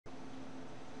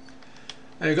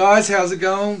Hey guys, how's it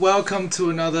going? Welcome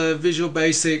to another Visual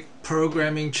Basic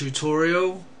programming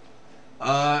tutorial.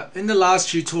 In the last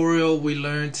tutorial we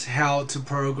learned how to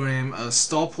program a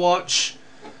stopwatch,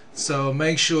 so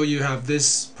make sure you have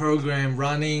this program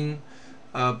running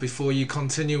before you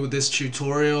continue with this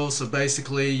tutorial. So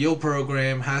basically your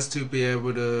program has to be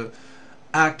able to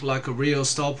act like a real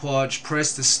stopwatch.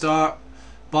 Press the start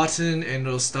button and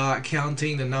it'll start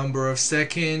counting the number of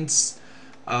seconds.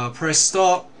 Press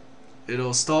stop,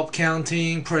 it'll stop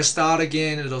counting. Press start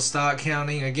again, it'll start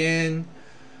counting again.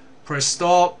 Press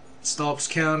stop, stops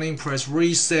counting. Press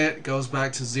reset, goes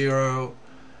back to 0,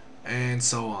 and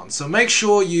so on. So make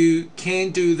sure you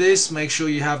can do this. Make sure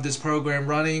you have this program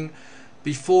running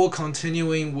before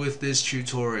continuing with this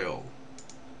tutorial.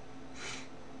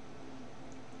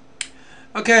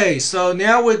 Okay, so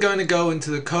now we're going to go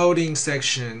into the coding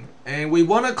section, and we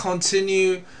want to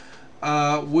continue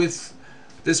with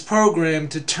this program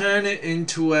to turn it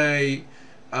into a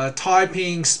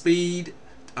typing speed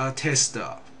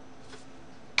tester.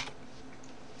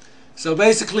 So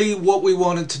basically what we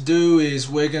wanted to do is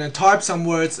we're going to type some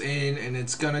words in, and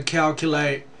it's going to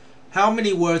calculate how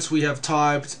many words we have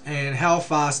typed and how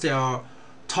fast our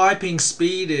typing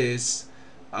speed is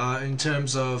in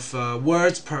terms of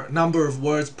number of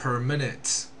words per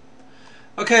minute.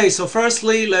 Okay, so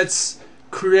firstly let's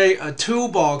create a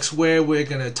toolbox where we're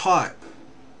going to type.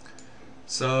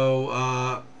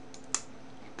 So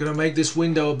gonna make this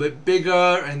window a bit bigger,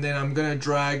 and then I'm gonna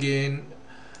drag in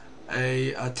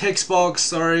a text box.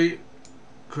 Create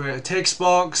a text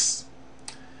box,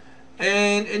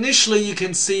 and initially you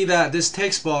can see that this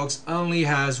text box only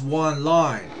has one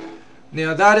line.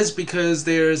 Now that is because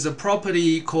there is a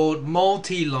property called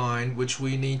multiline which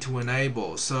we need to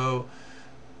enable. So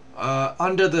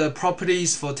under the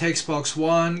properties for text box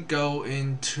 1, go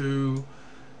into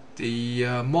the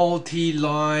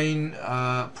multi-line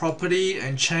property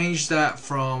and change that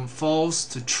from false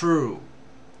to true.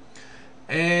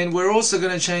 And we're also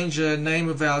going to change the name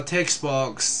of our text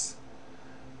box.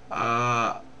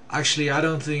 Actually, I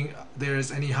don't think there is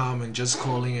any harm in just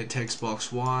calling it text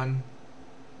box 1.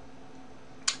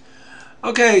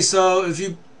 Okay, so if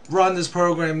you run this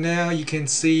program now, you can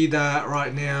see that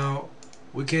right now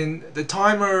the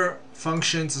timer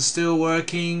functions are still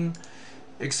working,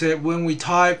 except when we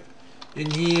type in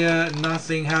here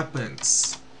nothing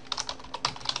happens.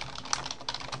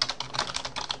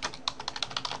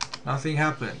 Nothing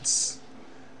happens.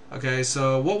 Okay,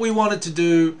 so what we wanted to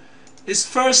do is,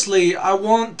 firstly I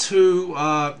want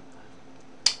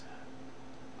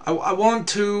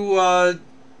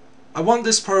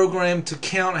this program to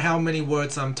count how many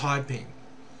words I'm typing.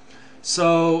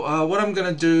 So what I'm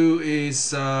gonna do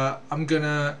is I'm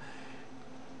gonna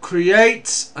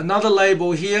create another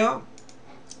label here,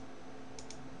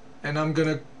 and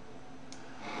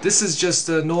this is just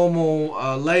a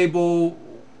normal label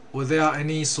without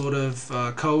any sort of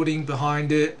coding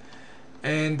behind it,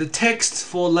 and the text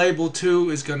for label 2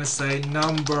 is going to say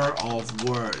number of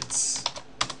words.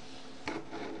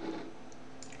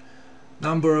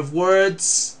 Number of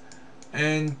words.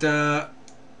 And then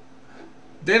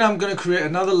I'm going to create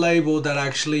another label that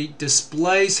actually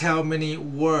displays how many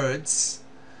words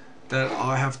that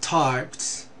I have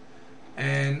typed,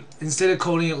 and instead of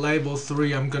calling it label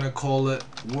 3, I'm going to call it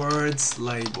words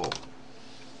label.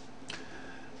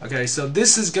 Okay, so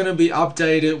this is going to be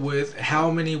updated with how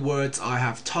many words I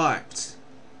have typed.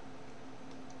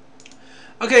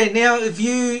 Okay, now if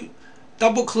you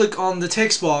double click on the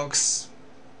text box,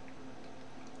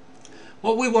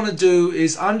 what we want to do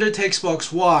is under text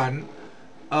box 1,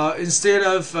 instead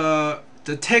of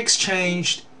the text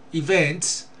changed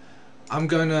event, I'm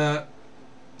going to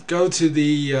go to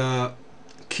the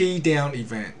Keydown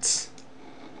Events.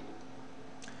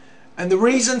 And the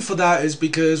reason for that is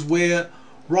because we're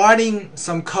writing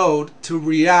some code to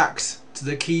react to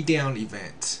the Keydown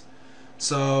event.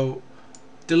 So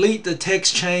delete the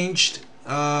text changed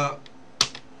event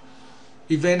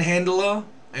handler,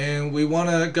 and we want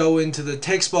to go into the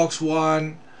text box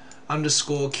 1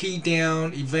 underscore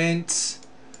Keydown event.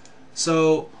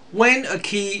 So when a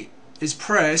key is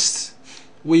pressed,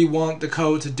 we want the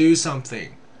code to do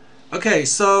something. Okay,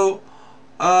 so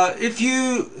if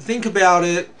you think about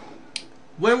it,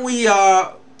 when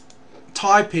we're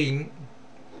typing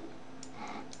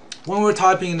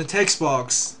in the text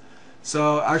box,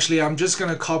 so actually I'm just going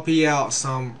to copy out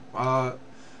some a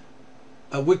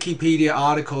Wikipedia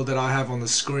article that I have on the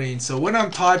screen. So when I'm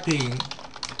typing,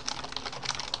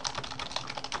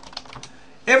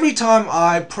 every time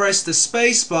I press the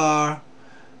space bar,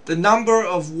 the number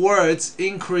of words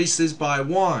increases by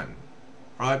 1.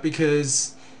 Right,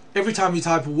 because every time you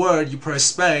type a word, you press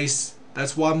space,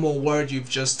 That's one more word you've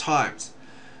just typed.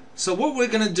 So what we're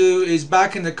going to do is,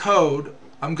 back in the code,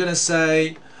 I'm going to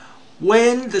say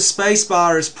when the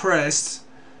spacebar is pressed,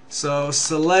 so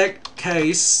select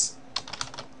case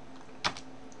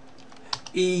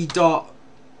e dot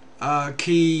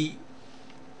key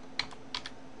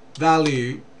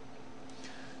value.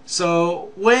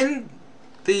 So when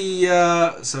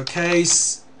the so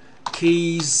case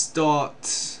keys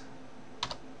dot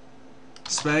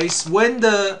space, when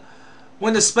the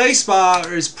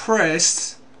spacebar is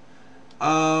pressed,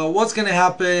 what's going to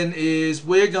happen is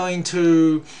we're going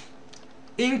to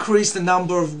increase the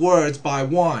number of words by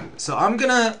 1. So I'm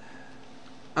gonna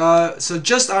so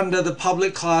just under the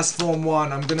public class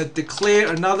form1, I'm gonna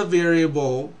declare another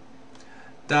variable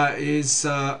that is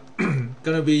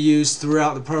gonna be used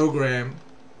throughout the program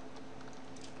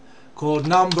called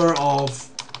number of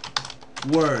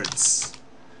words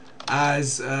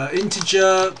as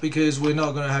integer, because we're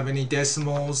not gonna have any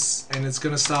decimals, and it's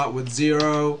gonna start with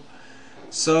 0.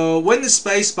 So when the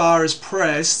spacebar is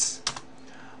pressed,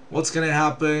 what's going to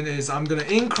happen is I'm going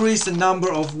to increase the number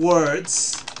of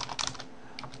words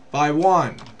by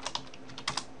 1,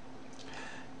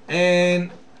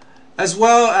 and as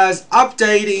well as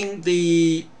updating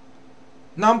the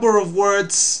number of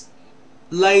words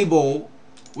label,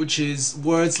 which is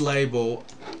words label,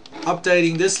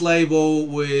 updating this label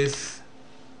with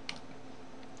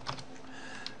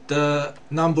the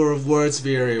number of words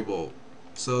variable.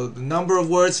 So the number of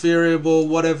words variable,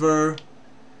 whatever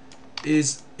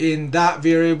is in that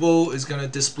variable, is going to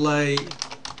display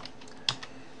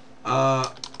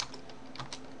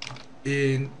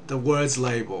in the words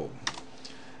label.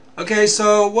 Okay,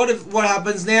 so what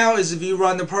happens now is, if you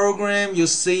run the program, you'll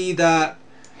see that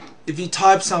if you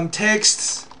type some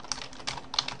text,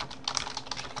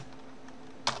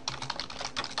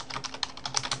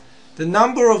 the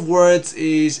number of words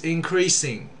is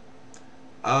increasing.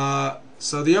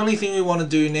 So the only thing we want to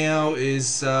do now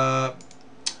is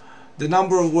the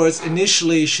number of words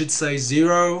initially should say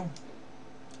 0.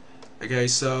 Okay,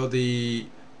 so the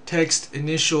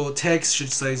initial text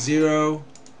should say 0.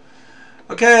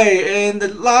 Okay, and the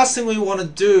last thing we want to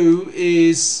do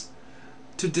is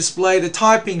to display the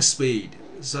typing speed.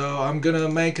 So I'm gonna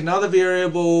make another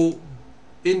variable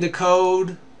in the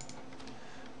code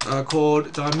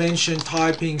called dimension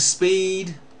typing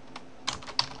speed.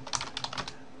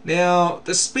 Now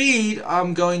the speed,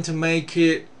 I'm going to make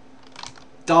it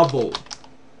double.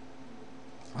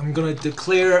 I'm going to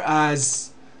declare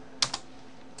as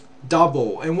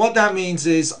double, and what that means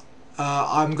is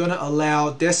I'm going to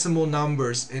allow decimal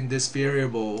numbers in this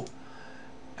variable,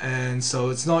 and so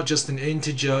it's not just an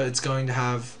integer, it's going to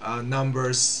have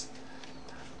numbers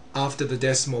after the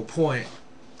decimal point.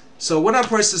 So when I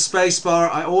press the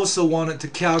spacebar, I also wanted to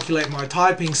calculate my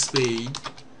typing speed,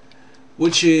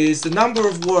 which is the number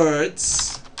of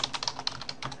words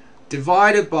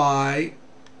divided by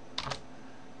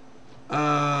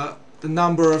the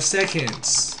number of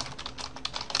seconds.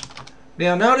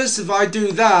 Now notice, if I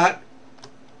do that,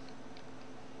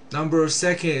 number of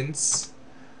seconds,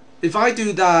 if I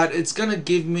do that, it's gonna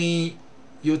give me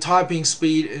your typing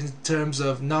speed in terms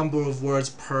of number of words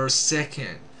per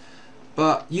second.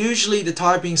 But usually the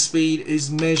typing speed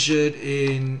is measured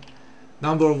in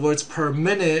number of words per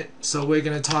minute, so we're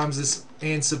going to times this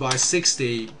answer by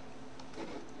 60.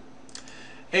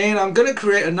 And I'm going to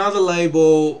create another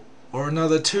label, or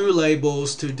another 2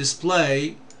 labels, to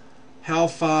display how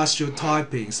fast you're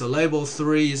typing. So label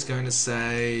 3 is going to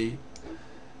say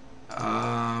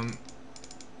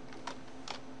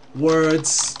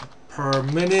words per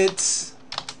minute,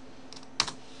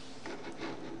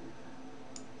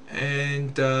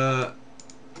 and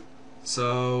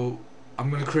so I'm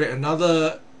going to create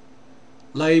another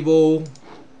label,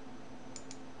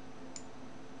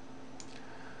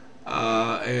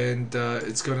 and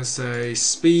it's going to say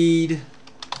speed.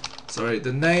 Sorry,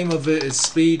 the name of it is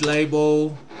speed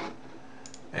label,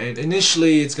 and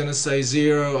initially it's going to say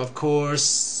 0, of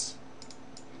course.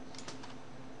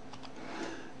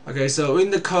 Okay, so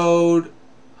in the code,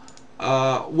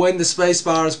 when the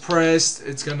spacebar is pressed,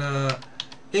 it's going to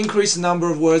increase the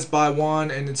number of words by 1,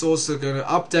 and it's also going to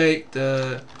update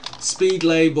the speed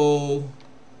label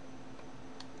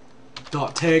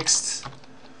dot text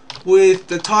with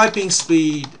the typing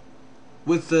speed,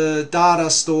 with the data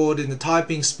stored in the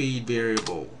typing speed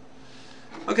variable.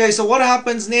 Okay, so what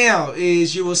happens now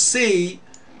is you will see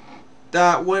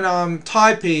that when I'm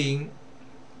typing,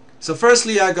 so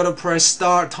firstly I gotta press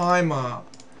start timer,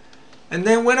 and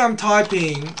then when I'm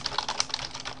typing,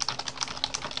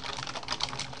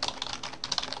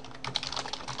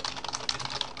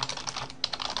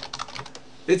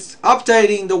 it's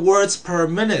updating the words per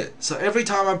minute. So every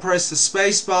time I press the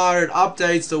space bar, it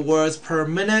updates the words per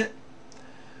minute.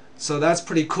 So that's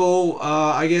pretty cool.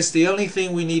 I guess the only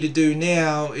thing we need to do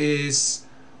now is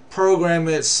program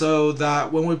it so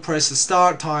that when we press the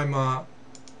start timer,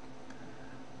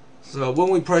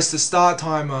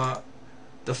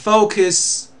 the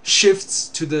focus shifts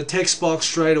to the text box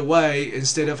straight away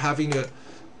instead of having to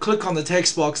click on the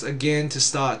text box again to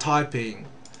start typing.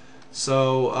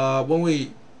 So when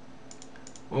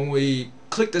we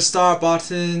click the start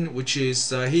button, which is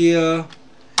here,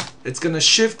 it's going to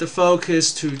shift the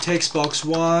focus to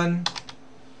textbox1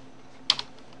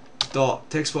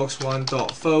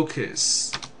 dot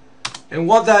focus. And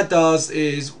what that does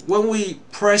is when we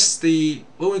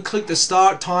click the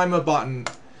start timer button,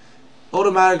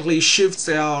 automatically shifts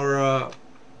our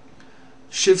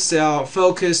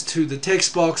focus to the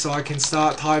text box, so I can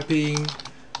start typing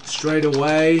straight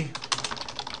away.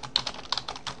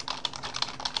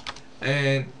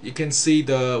 And you can see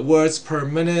the words per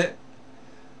minute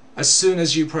as soon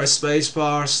as you press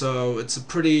spacebar, so it's a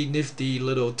pretty nifty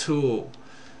little tool.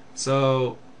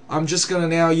 So I'm just gonna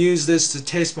now use this to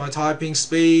test my typing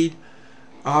speed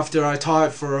after I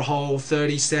type for a whole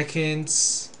 30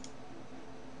 seconds.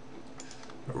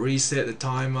 Reset the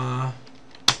timer.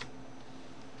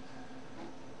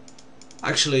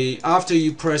 Actually, after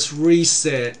you press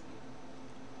reset,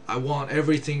 I want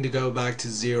everything to go back to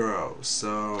 0.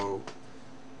 So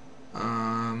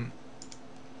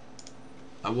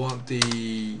I want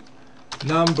the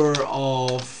number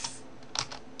of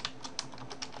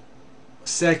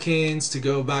seconds to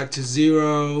go back to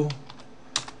 0.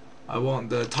 I want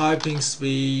the typing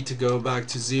speed to go back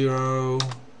to 0.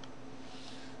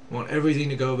 I want everything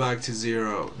to go back to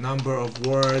 0. Number of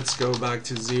words go back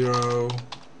to 0.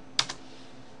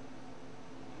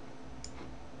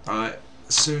 Alright,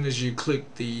 as soon as you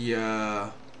click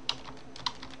the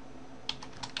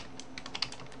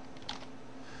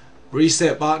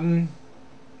reset button,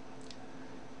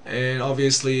 and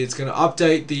obviously it's going to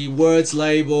update the words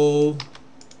label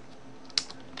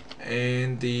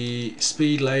and the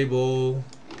speed label,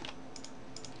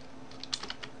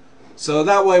 so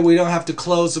that way we don't have to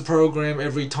close the program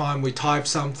every time we type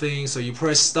something. So you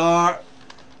press start,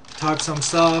 type some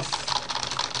stuff,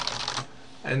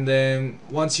 and then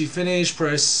once you finish,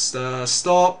 press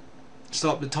stop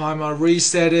the timer,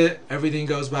 reset it, everything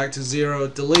goes back to 0.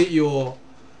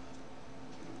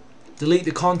 Delete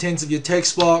the contents of your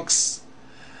text box.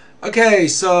 Okay,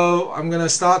 so I'm gonna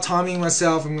start timing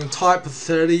myself. I'm gonna type for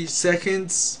 30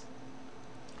 seconds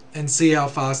and see how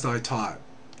fast I type.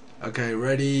 Okay,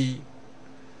 ready,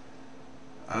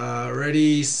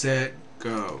 set,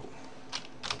 go.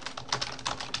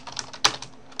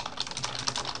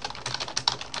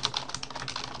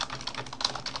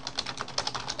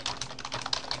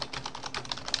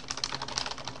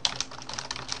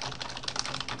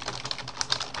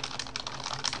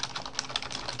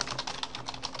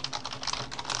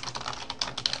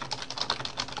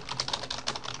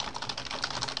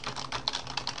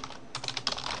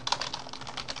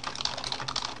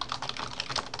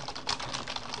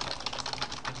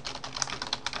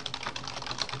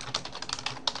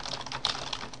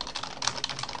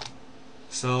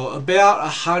 So about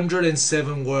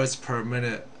 107 words per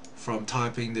minute from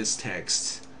typing this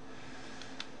text.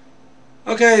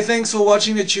 Okay, thanks for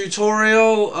watching the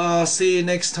tutorial. See you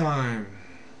next time.